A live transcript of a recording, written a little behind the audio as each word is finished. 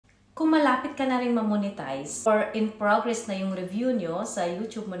Kung malapit ka na rin ma-monetize or in progress na yung review nyo sa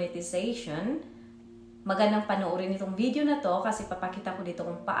YouTube monetization, magandang panoorin itong video na to kasi papakita ko dito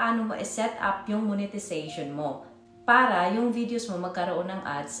kung paano mo i-set up yung monetization mo para yung videos mo magkaroon ng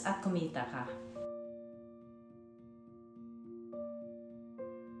ads at kumita ka.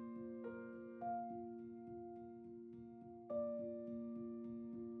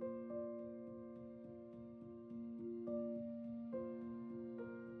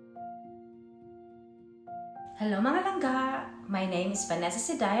 Hello mga langga! My name is Vanessa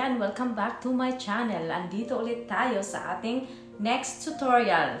Sedaya and welcome back to my channel. Andito ulit tayo sa ating next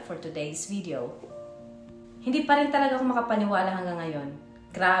tutorial for today's video. Hindi pa rin talaga ako makapaniwala hanggang ngayon.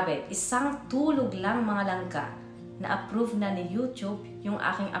 Grabe, isang tulog lang mga langga na approve na ni YouTube yung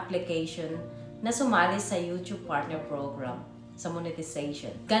aking application na sumali sa YouTube Partner Program sa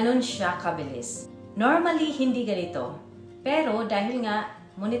monetization. Ganon siya kabilis. Normally, hindi ganito. Pero dahil nga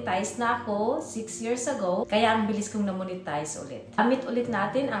monetize na ako 6 years ago, kaya ang bilis kong na-monetize ulit. Gamit ulit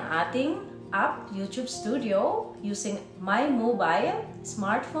natin ang ating app, YouTube Studio, using my mobile,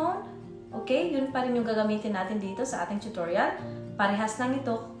 smartphone. Okay, yun pa rin yung gagamitin natin dito sa ating tutorial. Parehas lang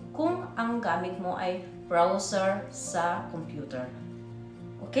ito kung ang gamit mo ay browser sa computer.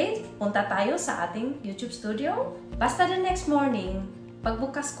 Okay, punta tayo sa ating YouTube Studio. Basta the next morning,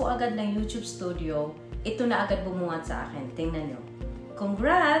 pagbukas ko agad ng YouTube Studio, ito na agad bumungad sa akin. Tingnan nyo.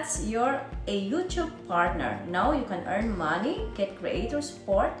 Congrats! You're a YouTube partner. Now you can earn money, get creator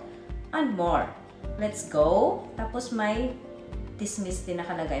support, and more. Let's go! Tapos may dismiss din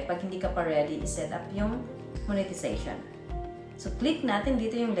nakalagay pag hindi ka pa ready i-set up yung monetization. So click natin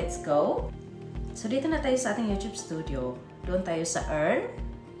dito yung let's go. So dito na tayo sa ating YouTube Studio. Doon tayo sa earn.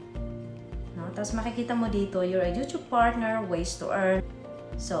 No? Tapos makikita mo dito, you're a YouTube partner, ways to earn.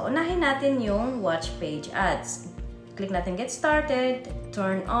 So unahin natin yung watch page ads. Click natin get started,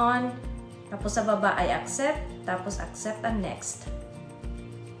 turn on, tapos sa baba ay accept, tapos accept and next.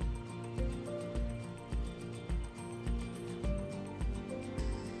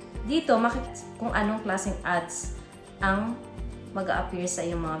 Dito, makikita kung anong klaseng ads ang mag-a-appear sa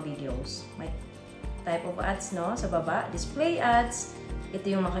iyong mga videos. May type of ads, no? Sa baba, display ads. Ito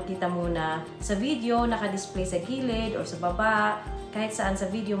yung makikita mo na sa video, naka-display sa gilid or sa baba. Kahit saan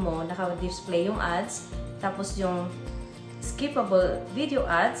sa video mo, naka-display yung ads. Tapos yung skippable video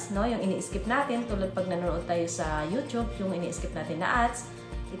ads, no, yung ini-skip natin tulad pag nanonood tayo sa YouTube, yung ini-skip natin na ads,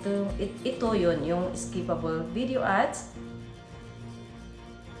 ito yun, yung skippable video ads.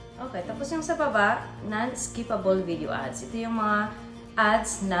 Okay, tapos yung sa baba, non-skippable video ads. Ito yung mga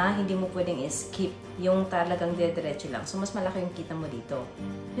ads na hindi mo pwedeng i-skip, yung talagang dire-diretso lang. So, mas malaki yung kita mo dito.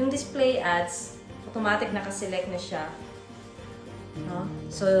 Yung display ads, automatic nakaselect na siya. No?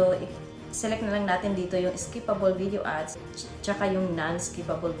 So, select na lang natin dito yung skippable video ads tsaka yung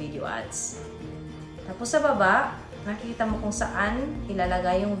non-skippable video ads. Tapos sa baba, nakikita mo kung saan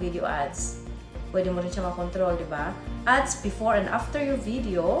ilalagay yung video ads. Pwede mo rin siya makontrol, di ba? Ads before and after your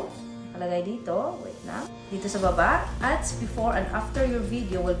video. Nakalagay dito. Wait lang. Dito sa baba, ads before and after your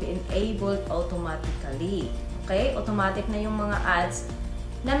video will be enabled automatically. Okay? Automatic na yung mga ads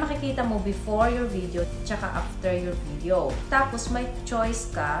na makikita mo before your video tsaka after your video. Tapos may choice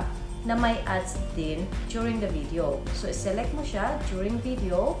ka na may ads din during the video. So, select mo siya during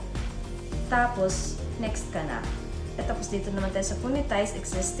video, tapos next ka na. At tapos dito naman tayo sa monetize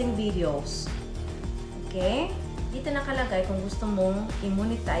existing videos. Okay? Dito nakalagay kung gusto mong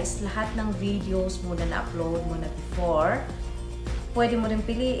i-monetize lahat ng videos mo na na-upload mo na before. Pwede mo rin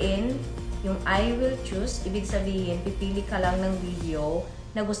piliin yung I will choose. Ibig sabihin, pipili ka lang ng video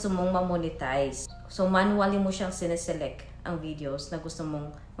na gusto mong ma-monetize. So, manually mo siyang sineselect ang videos na gusto mong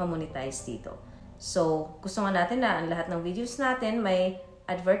ma-monetize dito. So, gusto nga natin na ang lahat ng videos natin may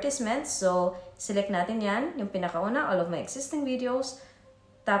advertisements. So, select natin yan, yung pinakauna, all of my existing videos.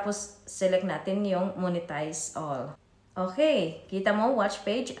 Tapos, select natin yung monetize all. Okay, kita mo, watch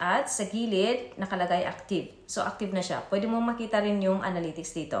page ads sa gilid, nakalagay active. So, active na siya. Pwede mo makita rin yung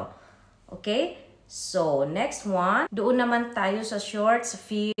analytics dito. Okay? So, next one, doon naman tayo sa shorts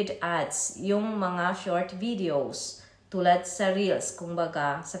feed ads, yung mga short videos. Tulad sa Reels,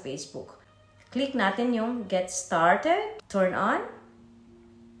 kumbaga sa Facebook. Click natin yung Get Started, Turn On,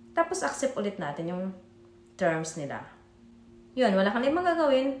 tapos accept ulit natin yung terms nila. Yun, wala kang ibang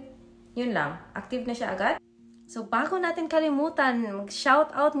gagawin. Yun lang, active na siya agad. So, bago natin kalimutan,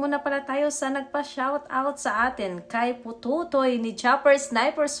 mag-shoutout muna pala tayo sa nagpa-shoutout sa atin kay Pututoy ni Japper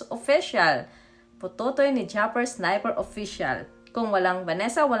Snipers Official. Pututoy ni Japper Sniper Official. Kung walang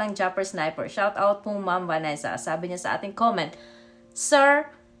Vanessa, walang Japper Sniper. Shout out po Ma'am Vanessa. Sabi niya sa ating comment, Sir,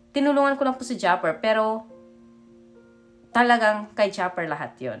 tinulungan ko lang po si Japper, pero talagang kay Chopper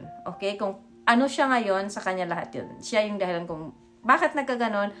lahat yun. Okay? Kung ano siya ngayon, sa kanya lahat yun. Siya yung dahilan kung bakit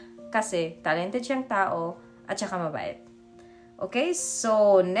nagkaganon, kasi talented siyang tao at saka mabait. Okay?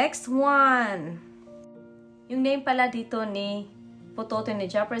 So, next one. Yung name pala dito ni Putoto ni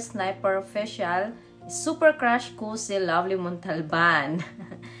Chopper Sniper Official, super crush ko si Lovely Montalban.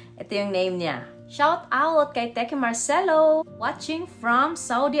 Ito yung name niya. Shout out kay Teki Marcelo, watching from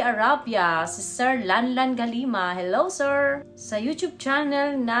Saudi Arabia, si Sir Lanlan Galima. Hello, sir! Sa YouTube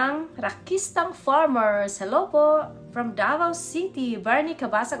channel ng Rakistang Farmers. Hello po! From Davao City, Barney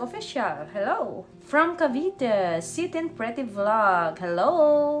Cabasag Official. Hello! From Cavite, Sitin Pretty Vlog.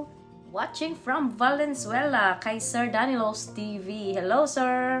 Hello! Watching from Valenzuela, kay Sir Danilos TV. Hello,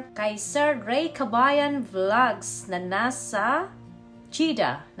 sir! Kay Sir Ray Kabayan Vlogs na nasa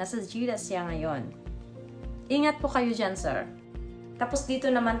Jeddah. Nasa Jeddah siya ngayon. Ingat po kayo dyan, sir. Tapos dito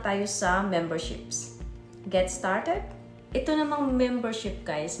naman tayo sa memberships. Get started? Ito namang membership,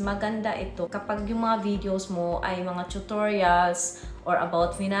 guys, maganda ito kapag yung mga videos mo ay mga tutorials or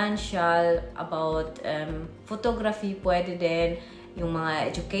about financial, about photography, pwede din. Yung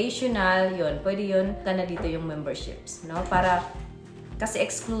mga educational, yun, pwede yun. Ganda dito yung memberships, no? Para, kasi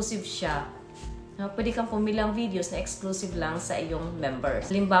exclusive siya. No, pwede kang pumilang videos na exclusive lang sa iyong members.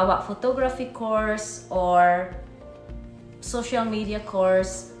 Halimbawa, photography course or social media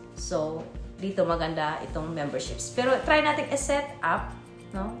course. So, dito maganda itong memberships. Pero try natin i-set up,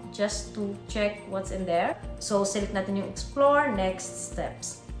 no? Just to check what's in there. So, select natin yung explore, next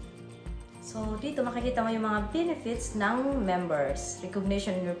steps. So, dito makikita mo yung mga benefits ng members.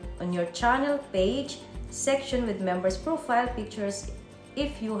 Recognition on your channel page, section with members profile pictures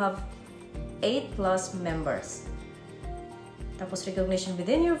if you have 8+ members. Tapos recognition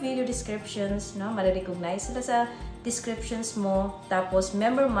within your video descriptions, no? Mare-recognize sila sa descriptions mo. Tapos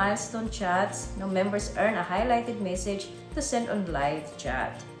member milestone chats, no? Members earn a highlighted message to send on live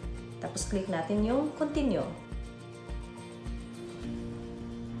chat. Tapos click natin yung continue.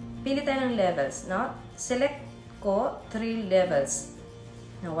 Pili tayo ng levels, no? Select ko 3 levels.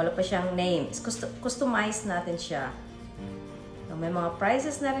 No, wala pa siyang names. Customize natin siya. So, may mga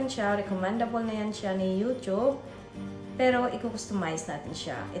prices na rin siya. Recommendable na yan siya ni YouTube. Pero, i-customize natin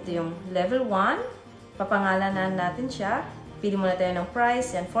siya. Ito yung level 1. Papangalanan natin siya. Pili muna tayo ng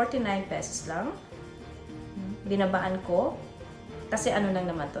price. Yan, 49 pesos lang. Binabaan ko. Kasi ano lang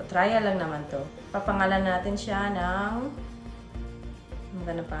naman to. Trial lang naman to. Papangalanan natin siya ng... Ang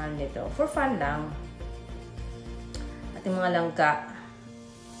ganda pangalan nito. For fun lang. At yung mga langka.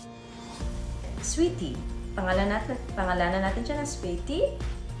 Sweetie. Pangalanan natin siya ng Sweetie.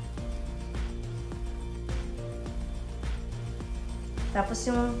 Tapos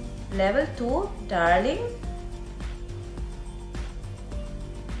yung level 2, Darling.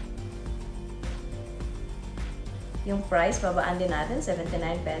 Yung price, babaan din natin,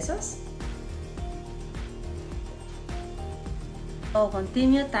 79 pesos. So,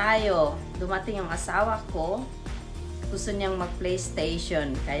 continue tayo. Dumating yung asawa ko. Gusto niyang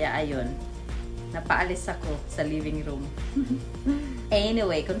mag-PlayStation. Kaya ayun. Napaalis ako sa living room.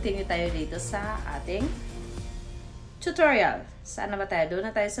 Anyway, continue tayo dito sa ating tutorial. Saan na ba tayo? Doon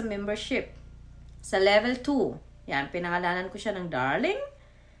na tayo sa membership. Sa level 2. Yan, pinangalanan ko siya ng Darling.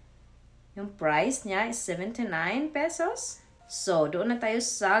 Yung price niya is 79 pesos. So, doon na tayo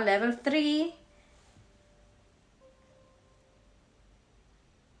sa level 3.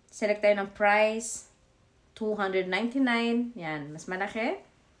 Select tayo ng price. 299. Yan, mas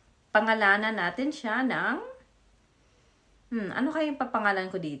malaki. Pangalanan natin siya ng... ano kaya yung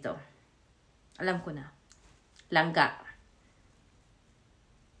papangalan ko dito? Alam ko na. Langga.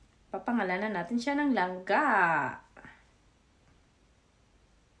 Papangalanan natin siya ng langga.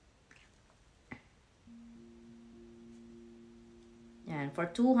 Yan, for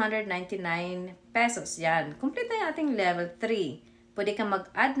 299 pesos. Yan, complete na yung ating level 3. Pwede kang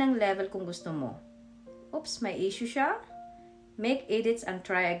mag-add ng level kung gusto mo. Oops, may issue siya. Make edits and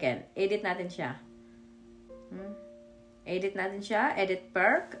try again. Edit natin siya. Edit natin siya. Edit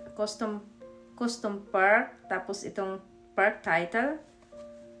perk. Custom perk. Tapos itong perk title.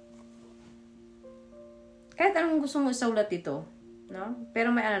 Kahit anong gusto mo isulat dito. No?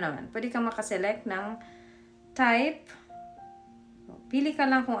 Pero may ano naman. Pwede kang makaselect ng type. Pili ka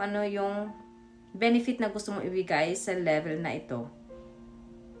lang kung ano yung benefit na gusto mong ibigay sa level na ito.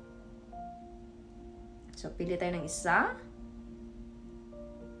 So, pili tayo ng isa.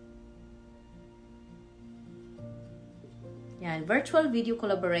 Yan, virtual video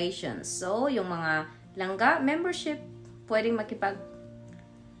collaborations. So, yung mga langga membership, pwedeng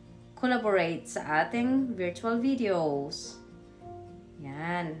makipag-collaborate sa ating virtual videos.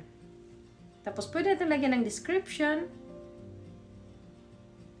 Yan. Tapos, pwede natin lagyan ng description.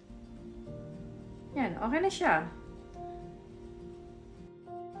 Yan, okay na siya.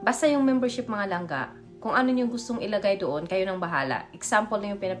 Basta yung membership mga langga, kung ano yung gustong ilagay doon, kayo nang bahala. Example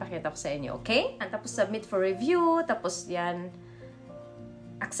na yung pinapakita ko sa inyo, okay? And tapos submit for review, tapos yan,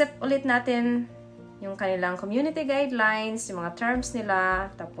 accept ulit natin yung kanilang community guidelines, yung mga terms nila,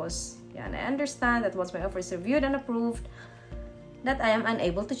 tapos yan, I understand that once my offer is reviewed and approved, that I am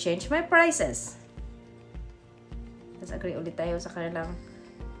unable to change my prices. Tapos agree ulit tayo sa kanilang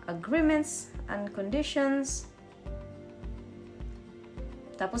agreements and conditions.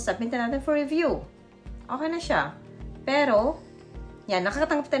 Tapos, submit na natin for review. Okay na siya. Pero, yan,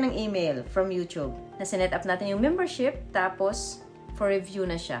 nakakatanggap tayo ng email from YouTube na sinet up natin yung membership, tapos, for review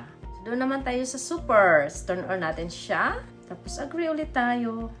na siya. So, doon naman tayo sa supers. Turn on natin siya. Tapos, agree ulit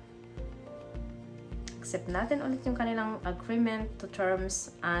tayo. Accept natin ulit yung kanilang agreement to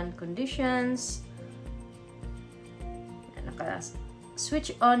terms and conditions.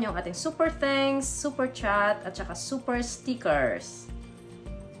 Naka-switch on yung ating super thanks, super chat, at saka super stickers.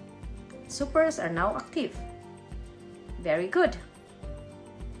 Supers are now active. Very good.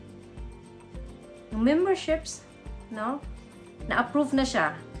 Yung memberships, no? Na-approve na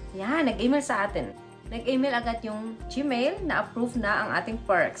siya. Yan, nag-email sa atin. Nag-email agad yung Gmail, na-approve na ang ating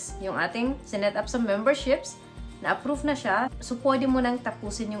perks. Yung ating sinet up sa memberships, na-approve na siya. So, pwede mo nang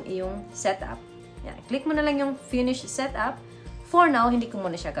tapusin yung iyong setup. Yan, click mo na lang yung finish setup. For now, hindi ko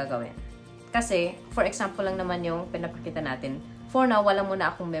muna siya gagawin. Kasi, for example lang naman yung pinapakita natin. For now, wala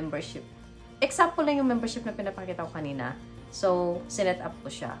muna akong membership. Example lang yung membership na pinapakita ko kanina. So, sinet up ko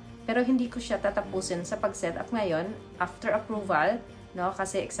siya. Pero hindi ko siya tatapusin sa pag-set up ngayon after approval, no?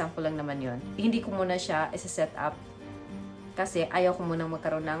 Kasi example lang naman yon. Hindi ko muna siya isa-set up kasi ayaw ko munang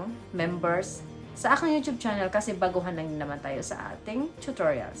magkaroon ng members sa aking YouTube channel kasi baguhan lang naman tayo sa ating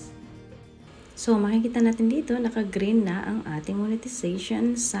tutorials. So, makikita natin dito, naka-green na ang ating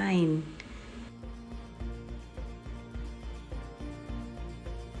monetization sign.